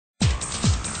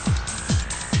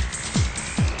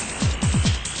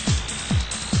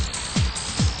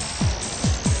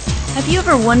Have you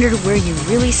ever wondered where you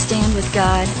really stand with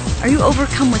God? Are you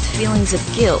overcome with feelings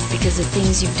of guilt because of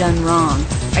things you've done wrong?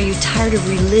 Are you tired of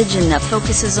religion that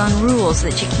focuses on rules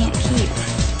that you can't keep?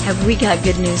 Have we got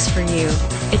good news for you?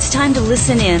 It's time to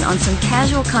listen in on some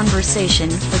casual conversation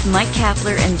with Mike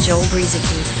Kapler and Joel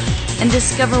Brueseke and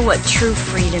discover what true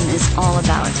freedom is all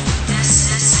about.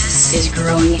 This is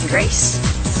Growing in Grace.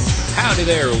 Howdy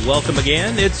there, welcome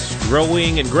again. It's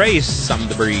Growing in Grace. I'm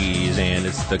the Breeze, and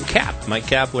it's the Cap, Mike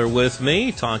Kapler with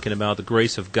me, talking about the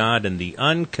grace of God and the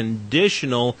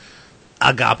unconditional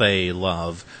agape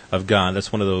love of God.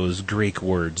 That's one of those Greek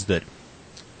words that,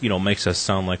 makes us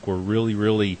sound like we're really,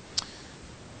 really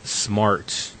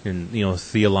smart and,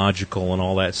 theological and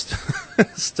all that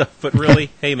stuff. But really,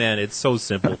 hey man, it's so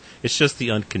simple. It's just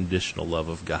the unconditional love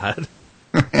of God.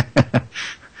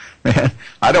 Man,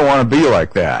 I don't want to be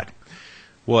like that.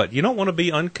 What, you don't want to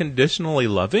be unconditionally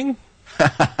loving?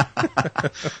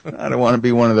 I don't want to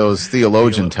be one of those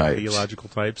theological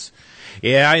types.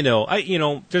 Yeah, I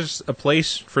know. There's a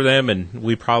place for them, and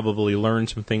we probably learn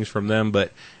some things from them.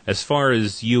 But as far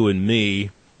as you and me,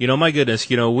 my goodness,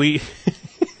 we,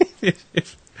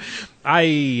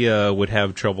 I would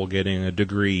have trouble getting a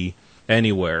degree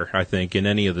anywhere, I think, in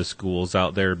any of the schools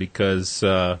out there, because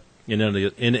in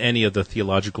any of the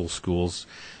theological schools,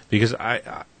 because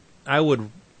I would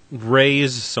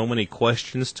raise so many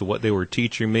questions to what they were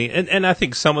teaching me, and I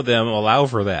think some of them allow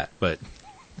for that, but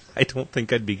I don't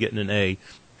think I'd be getting an A.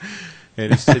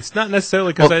 And it's not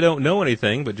necessarily because I don't know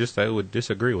anything, but just I would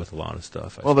disagree with a lot of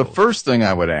stuff. I suppose. The first thing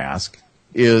I would ask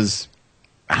is,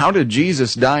 how did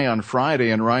Jesus die on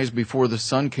Friday and rise before the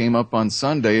sun came up on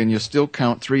Sunday, and you still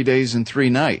count 3 days and 3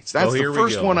 nights? That's the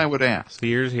first one I would ask.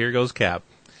 Here goes Cap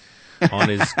on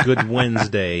his Good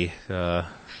Wednesday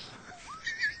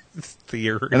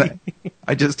theory. And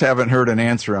I just haven't heard an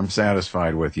answer I'm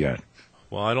satisfied with yet.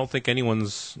 Well, I don't think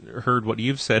anyone's heard what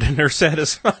you've said and are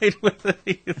satisfied with it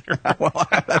either. Well,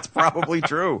 that's probably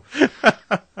true.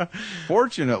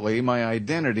 Fortunately, my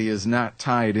identity is not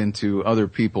tied into other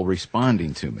people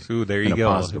responding to me. Ooh, there you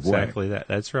go. Exactly that.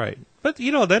 That's right. But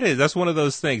that's one of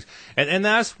those things, and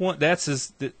that's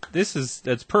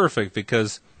perfect,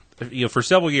 because for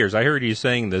several years I heard you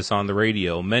saying this on the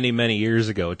radio many years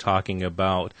ago, talking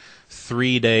about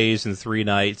 3 days and 3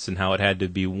 nights and how it had to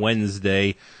be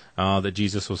Wednesday that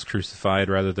Jesus was crucified,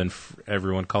 rather than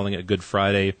everyone calling it Good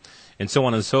Friday, and so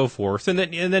on and so forth. And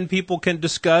then people can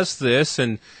discuss this,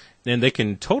 and they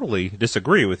can totally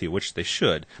disagree with you, which they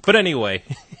should. But anyway,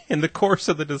 in the course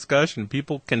of the discussion,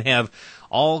 people can have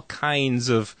all kinds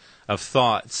of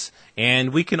thoughts,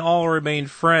 and we can all remain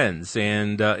friends.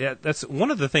 And that's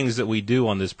one of the things that we do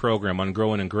on this program on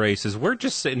Growing in Grace, is we're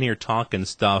just sitting here talking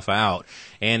stuff out.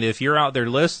 And if you're out there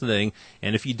listening,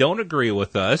 and if you don't agree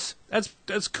with us,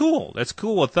 that's cool. That's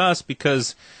cool with us,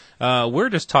 because we're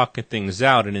just talking things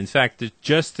out. And in fact,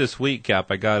 just this week, Cap,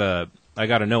 I got a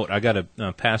note. I got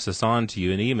to pass this on to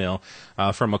you, an email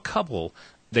from a couple.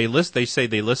 They say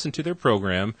they listen to their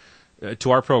program,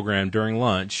 to our program during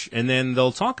lunch, and then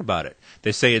they'll talk about it.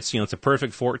 They say it's a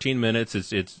perfect 14 minutes.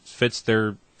 It fits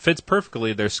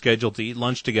perfectly their schedule to eat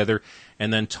lunch together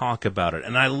and then talk about it.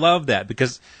 And I love that,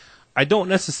 because I don't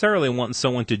necessarily want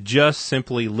someone to just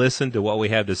simply listen to what we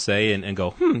have to say and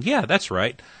go, yeah, that's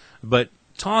right. But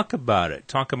talk about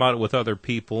it with other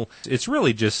people. It's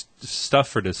really just stuff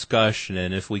for discussion,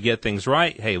 and if we get things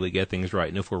right, hey, we get things right,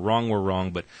 and if we're wrong, we're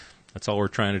wrong. But that's all we're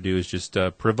trying to do, is just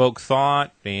provoke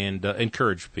thought and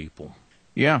encourage people.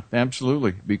 Yeah,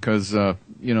 absolutely. Because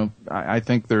I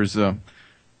think there's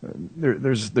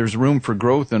room for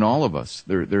growth in all of us.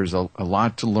 There's a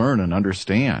lot to learn and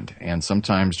understand, and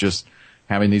sometimes just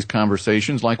having these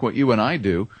conversations like what you and I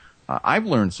do, I've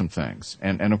learned some things,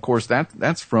 and of course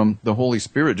that's from the Holy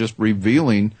Spirit just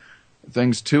revealing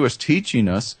things to us, teaching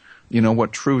us,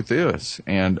 what truth is.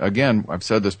 And again, I've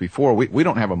said this before, we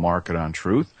don't have a market on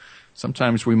truth.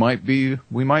 Sometimes we might be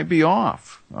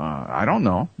off. I don't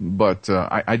know, but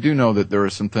I do know that there are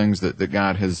some things that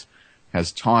God has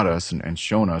taught us and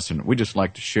shown us, and we just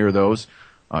like to share those.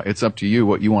 It's up to you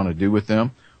what you want to do with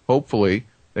them. Hopefully,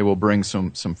 they will bring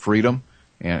some freedom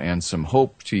and some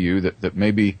hope to you that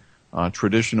maybe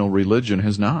traditional religion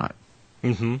has not.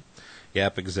 Mm-hmm.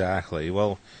 Yep, exactly.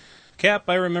 Well, Cap,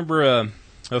 I remember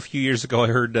a few years ago I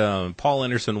heard Paul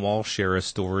Anderson Walsh share a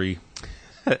story.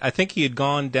 I think he had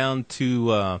gone down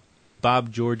to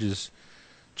Bob George's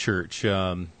church. He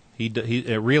at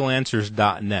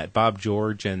realanswers.net, Bob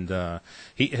George, and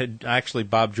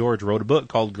Bob George wrote a book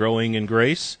called Growing in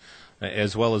Grace,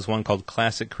 as well as one called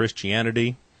Classic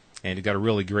Christianity. and he got a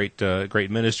really great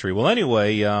ministry. Well,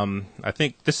 anyway, I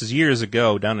think this is years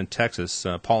ago down in Texas.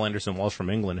 Paul Anderson Walsh from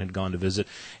England had gone to visit,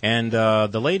 and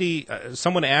the lady,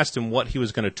 someone asked him what he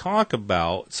was going to talk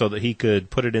about so that he could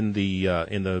put it in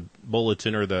the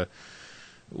bulletin or the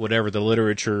whatever the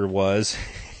literature was,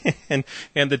 and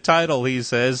the title, he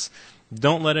says,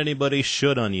 "Don't let anybody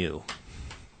should on you."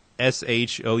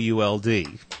 SHOULD,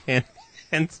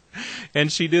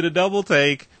 and she did a double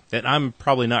take. And I'm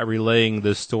probably not relaying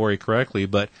this story correctly,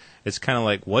 but it's kind of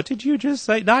like, what did you just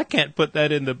say? No, I can't put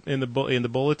that in the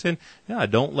bulletin. Yeah,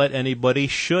 don't let anybody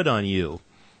should on you.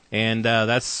 And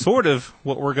that's sort of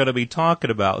what we're going to be talking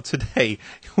about today.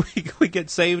 We get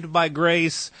saved by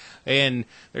grace, and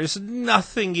there's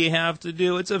nothing you have to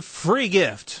do. It's a free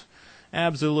gift.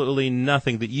 Absolutely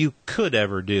nothing that you could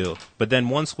ever do. But then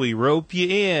once we rope you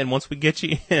in, once we get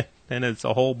you in, then it's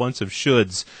a whole bunch of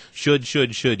shoulds. Should.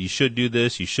 You should do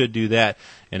this, you should do that.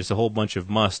 And it's a whole bunch of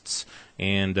musts.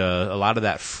 And a lot of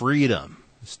that freedom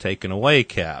is taken away,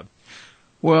 Cab.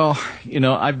 Well,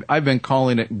 I've been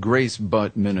calling it Grace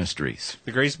But Ministries.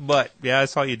 The Grace But. Yeah, I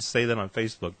saw you say that on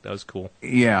Facebook. That was cool.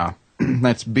 Yeah,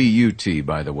 that's BUT,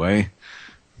 by the way.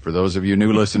 For those of you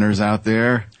new listeners out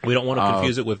there. We don't want to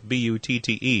confuse it with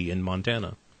BUTTE in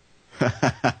Montana.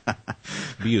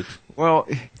 Butte. Well,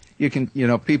 you can,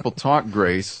 people talk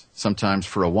grace sometimes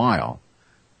for a while.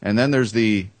 And then there's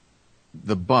the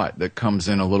but that comes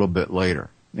in a little bit later.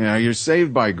 You're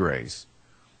saved by grace.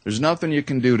 There's nothing you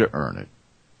can do to earn it.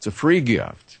 It's a free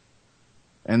gift.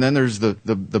 And then there's the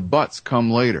buts come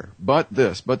later. But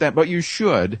this, but that, but you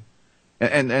should.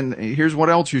 And here's what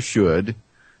else you should.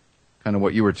 Kind of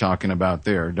what you were talking about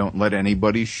there. Don't let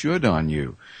anybody should on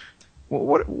you.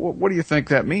 What do you think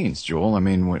that means, Joel? I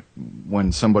mean,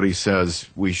 when somebody says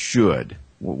we should,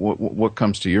 what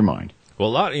comes to your mind? Well,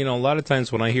 a lot of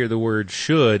times when I hear the word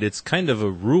should, it's kind of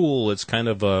a rule, it's kind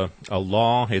of a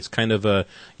law, it's kind of a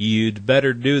you'd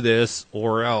better do this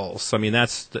or else. I mean,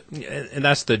 that's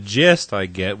the gist I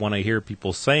get when I hear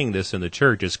people saying this in the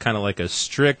church. It's kind of like a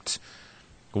strict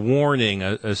warning,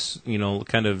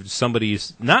 kind of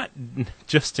somebody's not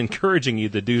just encouraging you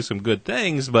to do some good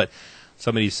things, but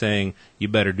somebody's saying you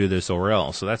better do this or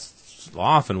else. So that's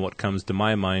often what comes to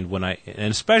my mind and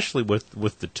especially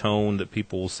with the tone that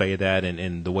people will say that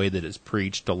and the way that it's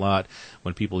preached a lot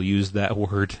when people use that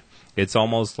word. It's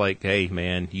almost like, hey,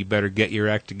 man, you better get your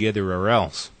act together or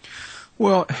else.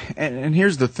 Well, and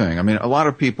here's the thing. I mean, a lot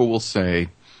of people will say,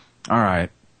 all right,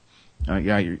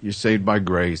 you're saved by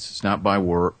grace. It's not by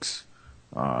works.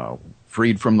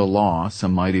 Freed from the law.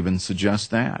 Some might even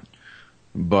suggest that.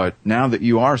 But now that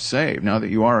you are saved, now that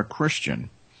you are a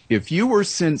Christian, if you were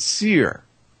sincere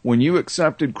when you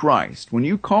accepted Christ, when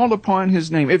you called upon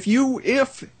His name, if you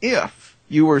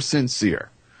were sincere,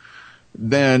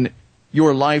 then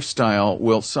your lifestyle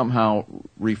will somehow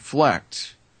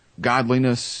reflect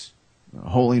godliness,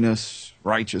 holiness,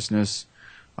 righteousness,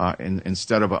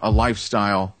 instead of a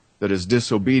lifestyle that is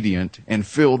disobedient and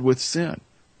filled with sin.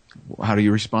 How do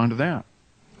you respond to that?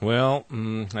 Well,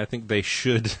 I think they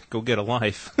should go get a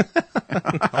life. No,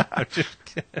 I'm just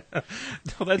kidding.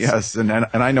 No, yes, and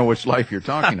I know which life you're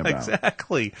talking about.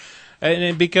 Exactly.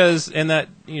 And because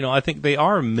I think they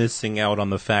are missing out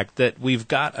on the fact that we've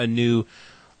got a new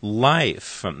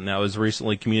life. I was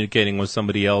recently communicating with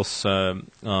somebody else on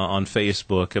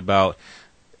Facebook about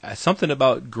something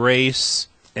about grace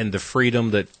and the freedom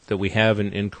that we have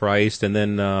in Christ, and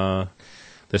then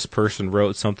this person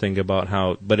wrote something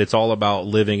about but it's all about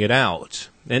living it out.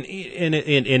 And in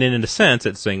a sense,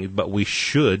 it's saying, but we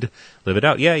should live it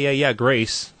out. Yeah,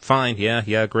 grace, fine.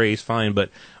 Yeah, grace, fine.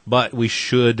 But we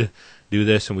should do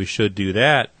this and we should do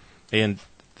that. And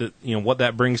what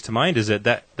that brings to mind is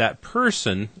that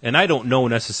person, and I don't know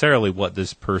necessarily what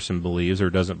this person believes or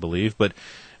doesn't believe, but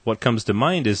what comes to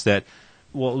mind is that,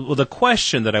 well, the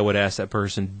question that I would ask that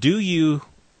person, do you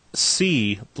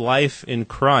see life in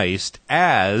Christ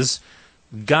as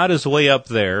God is way up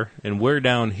there and we're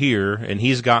down here, and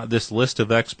He's got this list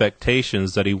of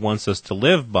expectations that He wants us to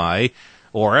live by,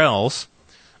 or else?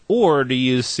 Or do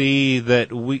you see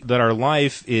that our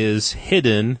life is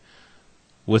hidden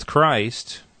with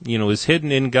Christ, is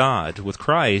hidden in God with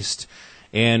Christ,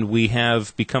 and we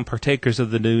have become partakers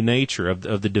of the new nature, of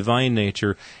the divine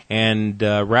nature, and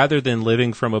rather than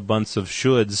living from a bunch of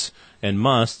shoulds and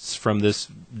musts from this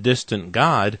distant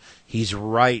God, He's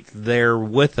right there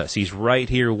with us. He's right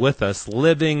here with us,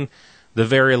 living His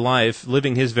very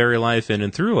life in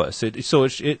and through us.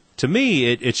 To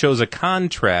me, it shows a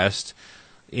contrast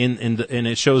and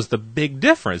it shows the big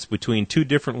difference between two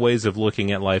different ways of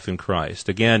looking at life in Christ.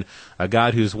 Again, a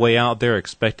God who's way out there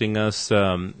expecting us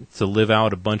to live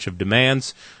out a bunch of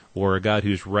demands, or a God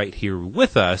who's right here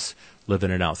with us,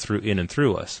 living it out in and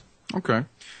through us. Okay.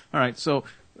 All right. So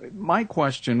my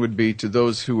question would be to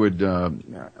those who would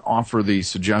offer the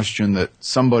suggestion that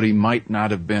somebody might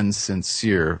not have been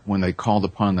sincere when they called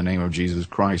upon the name of Jesus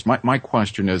Christ. My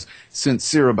question is,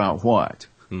 sincere about what?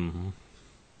 Mm-hmm.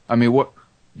 I mean, what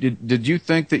did you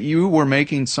think that you were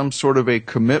making some sort of a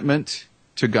commitment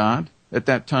to God at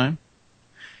that time?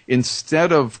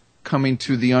 Instead of coming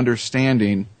to the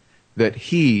understanding that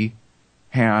He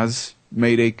has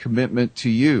made a commitment to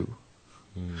you.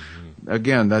 Mm-hmm.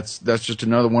 Again, that's just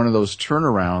another one of those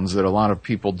turnarounds that a lot of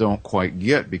people don't quite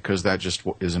get, because that just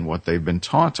isn't what they've been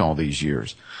taught all these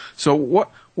years. So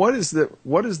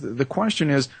the question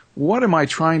is, what am I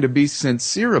trying to be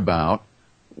sincere about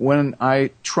when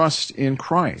I trust in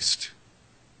Christ?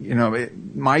 You know,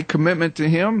 my commitment to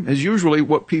Him is usually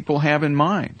what people have in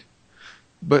mind.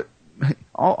 But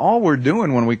all we're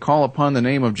doing when we call upon the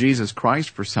name of Jesus Christ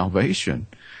for salvation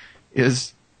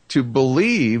is to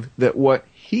believe that what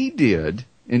He did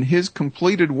in His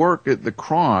completed work at the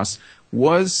cross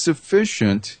was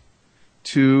sufficient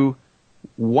to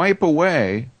wipe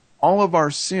away all of our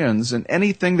sins and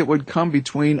anything that would come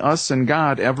between us and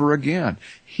God ever again.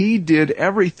 He did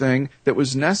everything that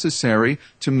was necessary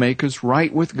to make us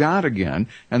right with God again,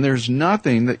 and there's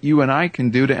nothing that you and I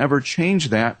can do to ever change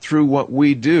that through what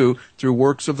we do, through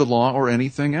works of the law or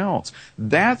anything else.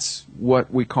 That's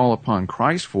what we call upon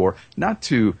Christ for, not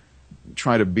to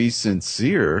try to be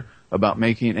sincere about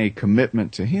making a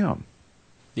commitment to Him.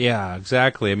 Yeah,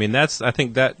 exactly. I mean, I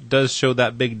think that does show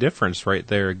that big difference right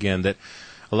there again, that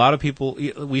a lot of people,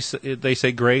 they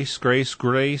say grace, grace,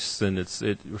 grace, and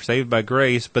we're saved by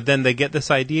grace, but then they get this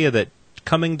idea that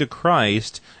coming to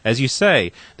Christ, as you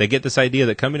say, they get this idea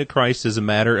that coming to Christ is a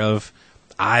matter of,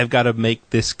 I've got to make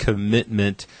this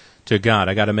commitment to God.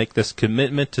 I got to make this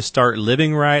commitment to start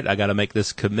living right. I got to make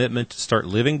this commitment to start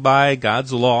living by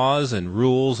God's laws and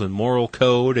rules and moral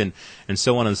code and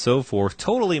so on and so forth,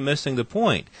 totally missing the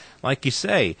point, like you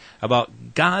say,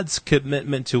 about God's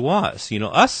commitment to us. You know,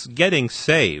 us getting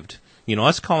saved, you know,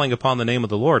 us calling upon the name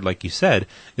of the Lord, like you said,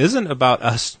 isn't about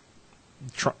us.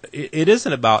 It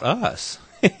isn't about us.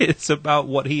 It's about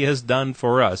what He has done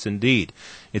for us, indeed.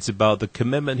 It's about the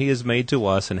commitment He has made to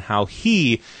us and how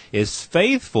He is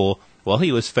faithful. Well,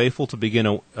 He was faithful to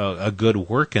begin a good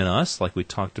work in us, like we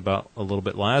talked about a little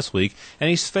bit last week, and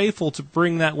He's faithful to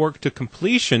bring that work to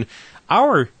completion.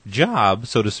 Our job,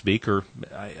 so to speak, or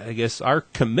I guess our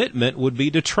commitment would be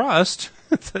to trust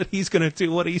that He's going to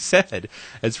do what He said.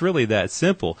 It's really that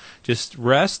simple. Just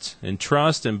rest and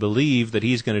trust and believe that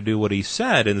He's going to do what He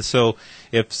said. And so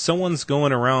if someone's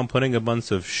going around putting a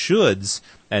bunch of shoulds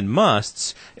and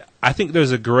musts, I think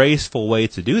there's a graceful way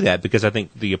to do that, because I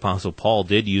think the Apostle Paul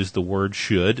did use the word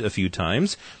should a few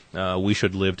times. We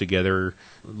should live together,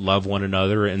 love one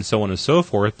another, and so on and so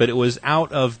forth. But it was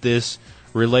out of this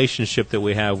relationship that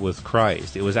we have with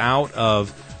Christ. It was out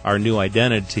of our new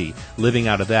identity, living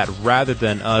out of that, rather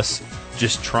than us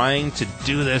just trying to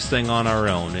do this thing on our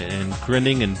own and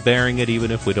grinning and bearing it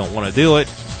even if we don't want to do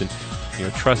it, and, you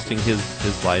know, trusting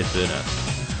His life in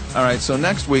us. All right, so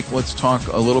next week let's talk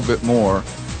a little bit more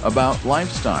about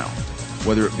lifestyle,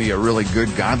 whether it be a really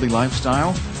good godly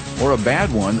lifestyle or a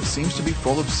bad one that seems to be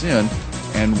full of sin,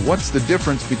 and what's the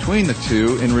difference between the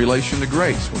two in relation to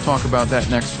grace. We'll talk about that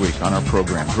next week on our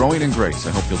program, Growing in Grace.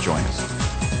 I hope you'll join us.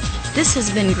 This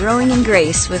has been Growing in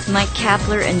Grace with Mike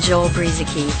Kapler and Joel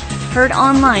Brueseke, heard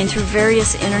online through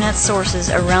various internet sources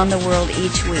around the world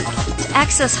each week. To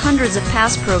access hundreds of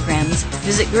past programs,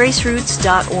 visit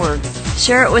graceroots.org.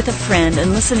 Share it with a friend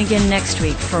and listen again next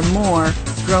week for more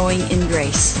Growing in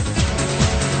Grace.